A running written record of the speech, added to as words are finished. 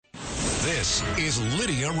This is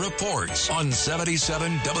Lidia Reports on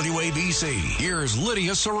 77 WABC. Here's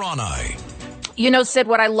Lidia Serrani. You know, Sid,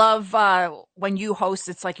 what I love when you host,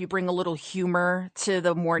 it's like you bring a little humor to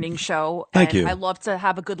the morning show. Thank you. I love to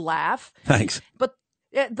have a good laugh. Thanks. But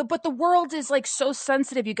the world is like so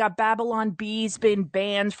sensitive. You got Babylon Bee's been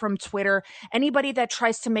banned from Twitter. Anybody that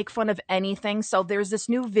tries to make fun of anything. So there's this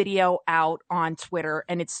new video out on Twitter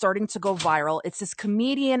and it's starting to go viral. It's this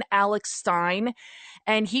comedian, Alex Stein,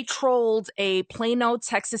 and he trolled a Plano,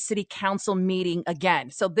 Texas City Council meeting again.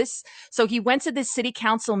 So he went to this city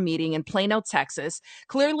council meeting in Plano, Texas.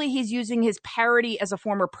 Clearly, he's using his parody as a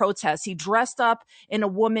form of protest. He dressed up in a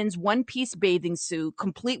woman's one-piece bathing suit,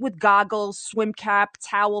 complete with goggles, swim cap,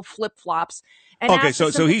 towel, flip-flops. Okay, so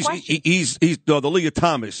he's the Leah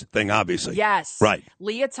Thomas thing, obviously. Yes. Right.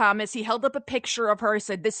 Leah Thomas. He held up a picture of her,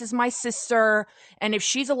 said, "This is my sister, and if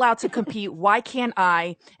she's allowed to compete, why can't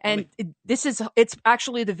I?" And it's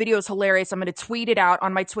actually, the video is hilarious. I'm going to tweet it out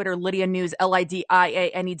on my Twitter, Lydia News,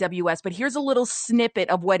 LIDIANEWS. But here's a little snippet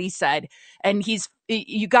of what he said, and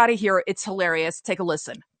you got to hear it. It's hilarious. Take a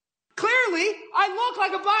listen. Clearly, I look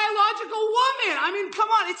like a biological woman. I mean, come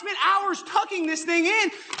on, it's been hours tucking this thing in.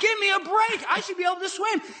 Give me a break. I should be able to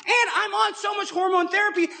swim. And I'm on so much hormone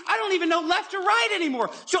therapy, I don't even know left or right anymore.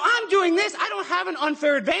 So I'm doing this. I don't have an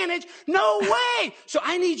unfair advantage. No way. So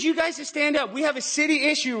I need you guys to stand up. We have a city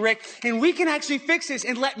issue, Rick, and we can actually fix this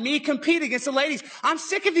and let me compete against the ladies. I'm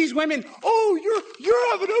sick of these women. Oh, you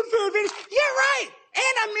have an unfair advantage. Yeah, right. And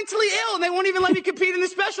I'm mentally ill, and they won't even let me compete in the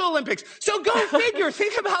Special Olympics. So go figure.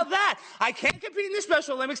 Think about that. I can't compete in the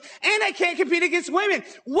Special Olympics, and I can't compete against women.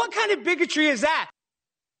 What kind of bigotry is that?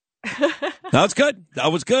 That's good. That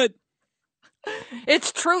was good.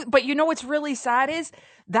 It's true. But you know what's really sad is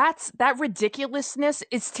that ridiculousness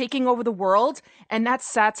is taking over the world, and that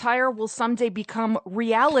satire will someday become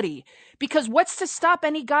reality. Because what's to stop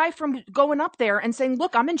any guy from going up there and saying,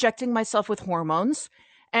 look, I'm injecting myself with hormones.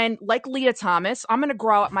 And like Leah Thomas, I'm going to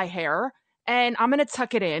grow out my hair and I'm going to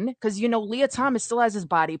tuck it in because, you know, Leah Thomas still has his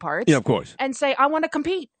body parts. Yeah, of course. And say, I want to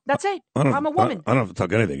compete. That's it. I'm a woman. I don't have to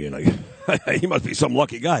tuck anything in. He must be some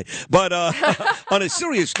lucky guy. But on a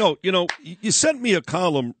serious note, you know, you sent me a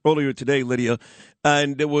column earlier today, Lydia,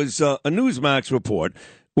 and there was a Newsmax report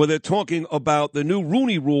where they're talking about the new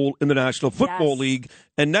Rooney Rule in the National Football League,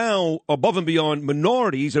 and now above and beyond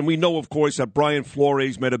minorities, and we know, of course, that Brian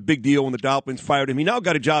Flores made a big deal when the Dolphins fired him. He now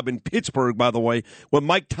got a job in Pittsburgh, by the way, where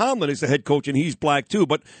Mike Tomlin is the head coach, and he's black too.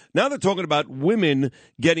 But now they're talking about women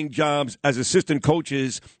getting jobs as assistant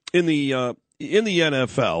coaches in the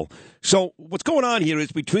NFL. So what's going on here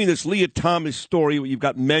is between this Leah Thomas story where you've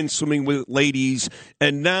got men swimming with ladies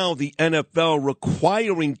and now the NFL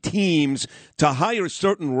requiring teams to hire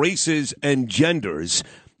certain races and genders,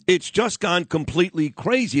 it's just gone completely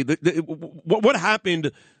crazy. What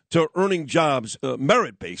happened to earning jobs,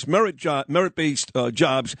 merit-based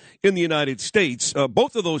jobs in the United States?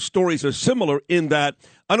 Both of those stories are similar in that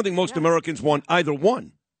I don't think most Americans want either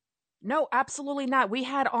one. No, absolutely not. We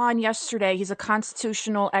had on yesterday, he's a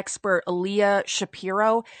constitutional expert, Lidia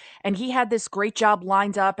Shapiro, and he had this great job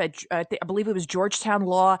lined up at, I believe it was Georgetown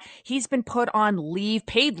Law. He's been put on leave,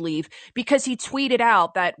 paid leave, because he tweeted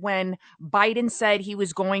out that when Biden said he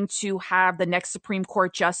was going to have the next Supreme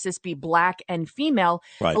Court justice be black and female,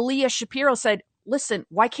 right. Lidia Shapiro said, listen,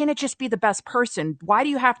 why can't it just be the best person? Why do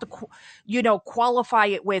you have to, qualify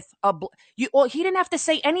it with he didn't have to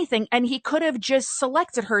say anything, and he could have just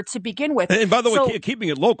selected her to begin with. And by the way, keeping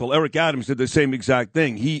it local, Eric Adams did the same exact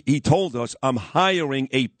thing. He told us, I'm hiring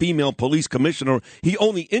a female police commissioner. He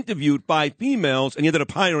only interviewed 5 females, and he ended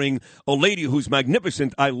up hiring a lady who's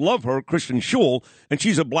magnificent. I love her, Kristen Schull, and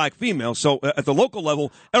she's a black female. So at the local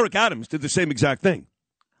level, Eric Adams did the same exact thing.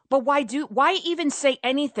 But why even say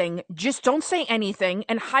anything? Just don't say anything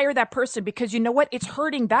and hire that person, because you know what? It's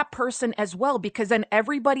hurting that person as well, because then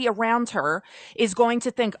everybody around her is going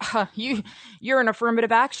to think, you're an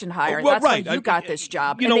affirmative action hire. Well, that's right. why you got this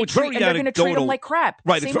job. You know, it's very and they're going to treat them like crap.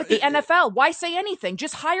 Right. Same with the NFL. Why say anything?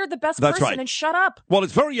 Just hire the best That's person right. and shut up. Well,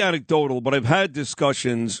 it's very anecdotal, but I've had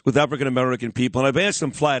discussions with African-American people, and I've asked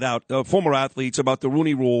them flat out, former athletes, about the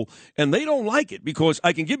Rooney Rule, and they don't like it because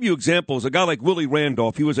I can give you examples. A guy like Willie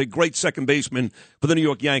Randolph, he was a great second baseman for the New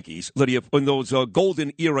York Yankees, Lydia, in those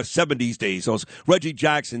golden era 70s days, those Reggie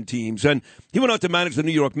Jackson teams. And he went on to manage the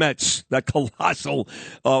New York Mets, that colossal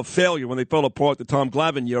failure when they fell apart the Tom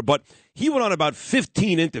Glavine year. But he went on about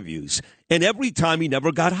 15 interviews, and every time he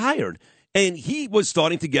never got hired. And he was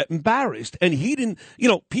starting to get embarrassed. And he didn't,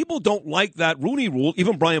 people don't like that Rooney Rule,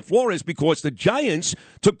 even Brian Flores, because the Giants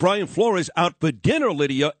took Brian Flores out for dinner,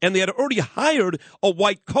 Lydia, and they had already hired a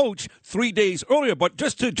white coach 3 days earlier. But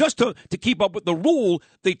just to keep up with the rule,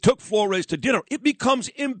 they took Flores to dinner. It becomes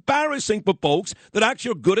embarrassing for folks that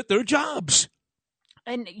actually are good at their jobs.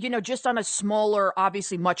 And, just on a smaller,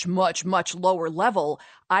 obviously much, much, much lower level,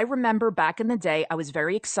 I remember back in the day, I was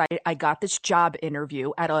very excited. I got this job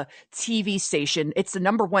interview at a TV station. It's the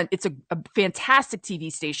number one. It's a fantastic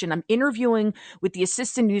TV station. I'm interviewing with the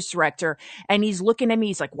assistant news director, and he's looking at me.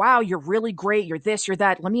 He's like, wow, you're really great. You're this, you're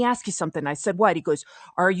that. Let me ask you something. I said, what? He goes,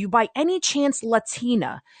 are you by any chance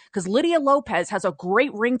Latina? Because Lydia Lopez has a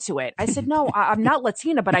great ring to it. I said, no, I'm not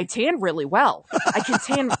Latina, but I tan really well. I can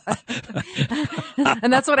tan.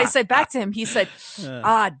 And that's what I said back to him. He said,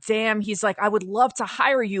 damn. He's like, I would love to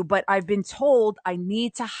hire you, but I've been told I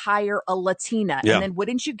need to hire a Latina. Yeah. And then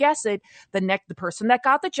wouldn't you guess it, the person that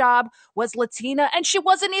got the job was Latina, and she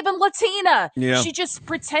wasn't even Latina. Yeah. She just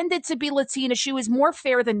pretended to be Latina. She was more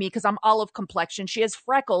fair than me because I'm olive complexion. She has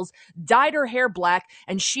freckles, dyed her hair black,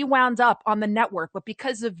 and she wound up on the network. But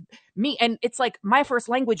because of me, and it's like my first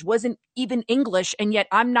language wasn't even English, and yet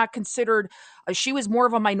I'm not considered. She was more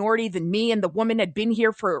of a minority than me, and the woman had been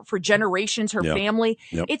here for generations, her family.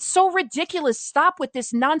 Yep. It's so ridiculous. Stop with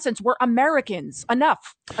this nonsense. We're Americans.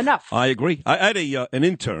 Enough. I agree. I had an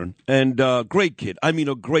intern, and great kid. I mean,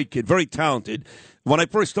 a great kid, very talented. When I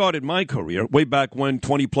first started my career, way back when,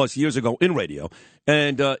 20-plus years ago, in radio,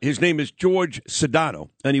 and his name is George Sedano,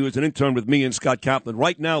 and he was an intern with me and Scott Kaplan.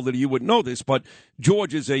 Right now, Lydia, you wouldn't know this, but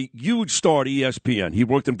George is a huge star at ESPN. He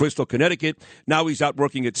worked in Bristol, Connecticut. Now he's out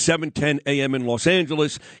working at 7:10 a.m. in Los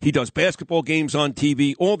Angeles. He does basketball games on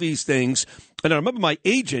TV, all these things. And I remember my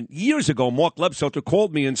agent years ago, Mark Lebselter,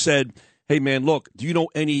 called me and said, hey, man, look, do you know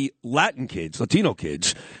any Latin kids, Latino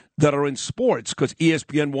kids, that are in sports? Because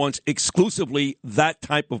ESPN wants exclusively that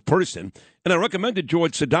type of person. And I recommended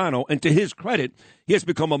George Sedano, and to his credit, he has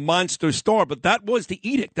become a monster star. But that was the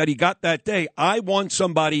edict that he got that day. I want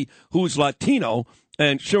somebody who's Latino,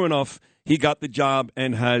 and sure enough, he got the job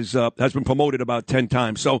and has been promoted about 10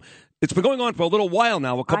 times. So it's been going on for a little while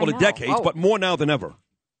now, a couple of decades, but more now than ever.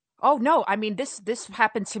 Oh, no. I mean, this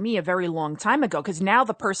happened to me a very long time ago, because now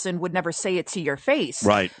the person would never say it to your face.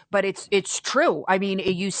 Right. But it's true. I mean,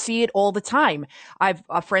 you see it all the time.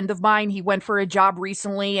 A friend of mine, he went for a job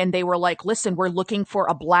recently, and they were like, listen, we're looking for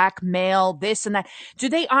a black male, this and that. Do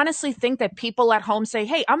they honestly think that people at home say,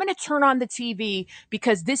 hey, I'm going to turn on the TV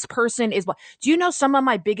because this person is black? Do you know some of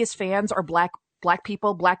my biggest fans are black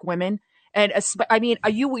people, black women? And I mean,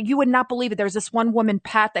 you would not believe it. There's this one woman,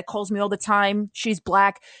 Pat, that calls me all the time. She's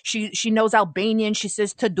black. She knows Albanian. She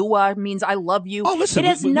says "Tadua" means "I love you." Oh, listen, it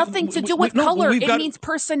has nothing to do with color. It means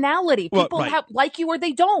personality. People like you or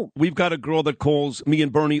they don't. We've got a girl that calls me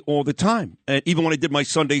and Bernie all the time. And even when I did my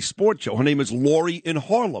Sunday sports show, her name is Lori in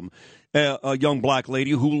Harlem. A young black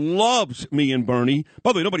lady who loves me and Bernie.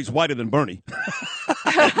 By the way, nobody's whiter than Bernie.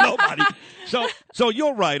 Nobody. So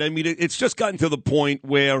you're right. I mean, it's just gotten to the point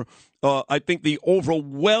where I think the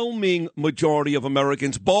overwhelming majority of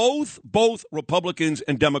Americans, both Republicans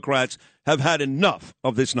and Democrats, have had enough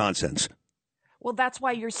of this nonsense. Well, that's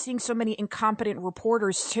why you're seeing so many incompetent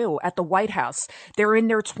reporters, too, at the White House. They're in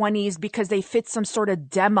their 20s because they fit some sort of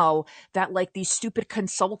demo that, like, these stupid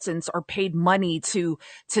consultants are paid money to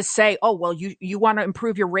say, oh, well, you want to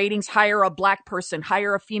improve your ratings, hire a black person,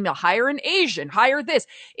 hire a female, hire an Asian, hire this.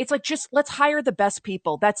 It's like, just let's hire the best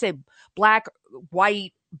people. That's it. Black,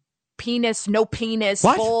 white, penis, no penis,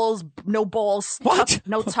 what? Balls, no balls, what? Tuck,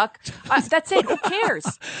 no tuck. That's it. Who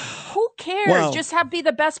cares? Who cares? Well, just be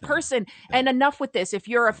the best person. And enough with this. If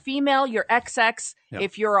you're a female, you're XX. Yep.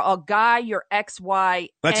 If you're a guy, you're XY.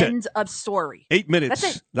 That's End of story. 8 minutes.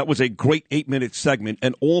 That's it. That was a great 8-minute segment.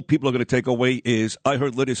 And all people are going to take away is, I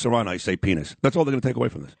heard Lidia Reports say penis. That's all they're going to take away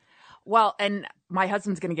from this. Well, and my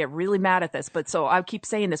husband's going to get really mad at this, but so I keep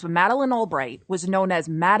saying this. But Madeleine Albright was known as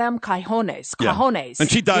Madame Cajones. Cajones. And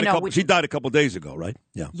she died she died a couple of days ago, right?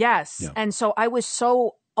 Yeah. Yes. Yeah. And so I was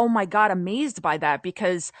so, oh my God, amazed by that,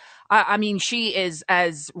 because I mean, she is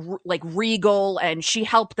as regal, and she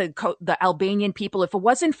helped the Albanian people. If it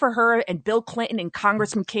wasn't for her and Bill Clinton and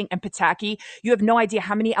Congressman King and Pataki, you have no idea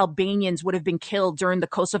how many Albanians would have been killed during the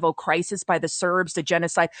Kosovo crisis by the Serbs, the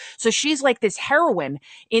genocide. So she's like this heroine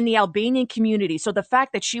in the Albanian community. So the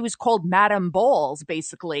fact that she was called Madame Balls,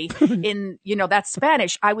 basically, in, that's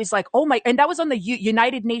Spanish, I was like, oh my, and that was on the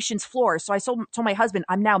United Nations floor. So I told my husband,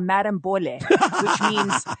 I'm now Madame Bole, which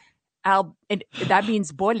means that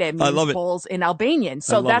means bole means I love it. balls in Albanian.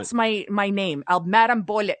 So that's my name, Madam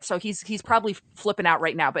Bole. So he's probably flipping out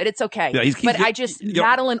right now, but it's okay. Yeah,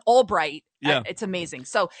 Madeline Albright. Yeah. It's amazing.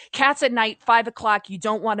 So Cats at Night, 5:00. You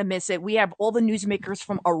don't want to miss it. We have all the newsmakers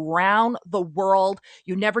from around the world.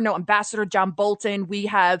 You never know. Ambassador John Bolton. We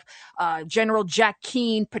have General Jack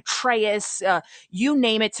Keane, Petraeus, you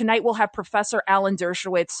name it. Tonight we'll have Professor Alan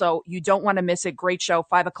Dershowitz. So you don't want to miss it. Great show,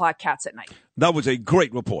 5:00, Cats at Night. That was a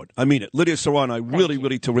great report. I mean it. Lydia Serrani,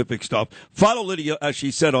 really terrific stuff. Follow Lydia, as she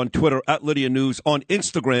said, on Twitter, at Lydia News, on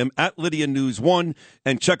Instagram, at Lydia News 1,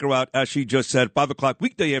 and check her out, as she just said, 5:00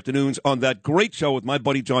 weekday afternoons on that great show with my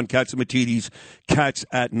buddy John Catsimatidis, Cats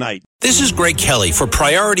at Night. This is Greg Kelly for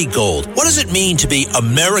Priority Gold. What does it mean to be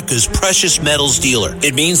America's precious metals dealer?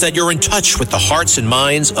 It means that you're in touch with the hearts and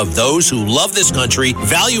minds of those who love this country,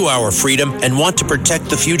 value our freedom, and want to protect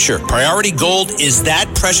the future. Priority Gold is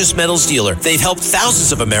that precious metals dealer. They've helped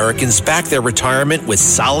thousands of Americans back their retirement with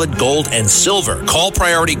solid gold and silver. Call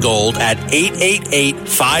Priority Gold at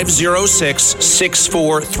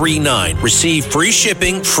 888-506-6439. Receive free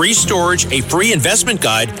shipping, free storage, a free investment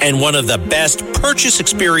guide, and one of the best purchase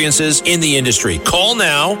experiences in the industry. Call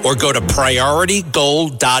now or go to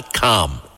PriorityGold.com.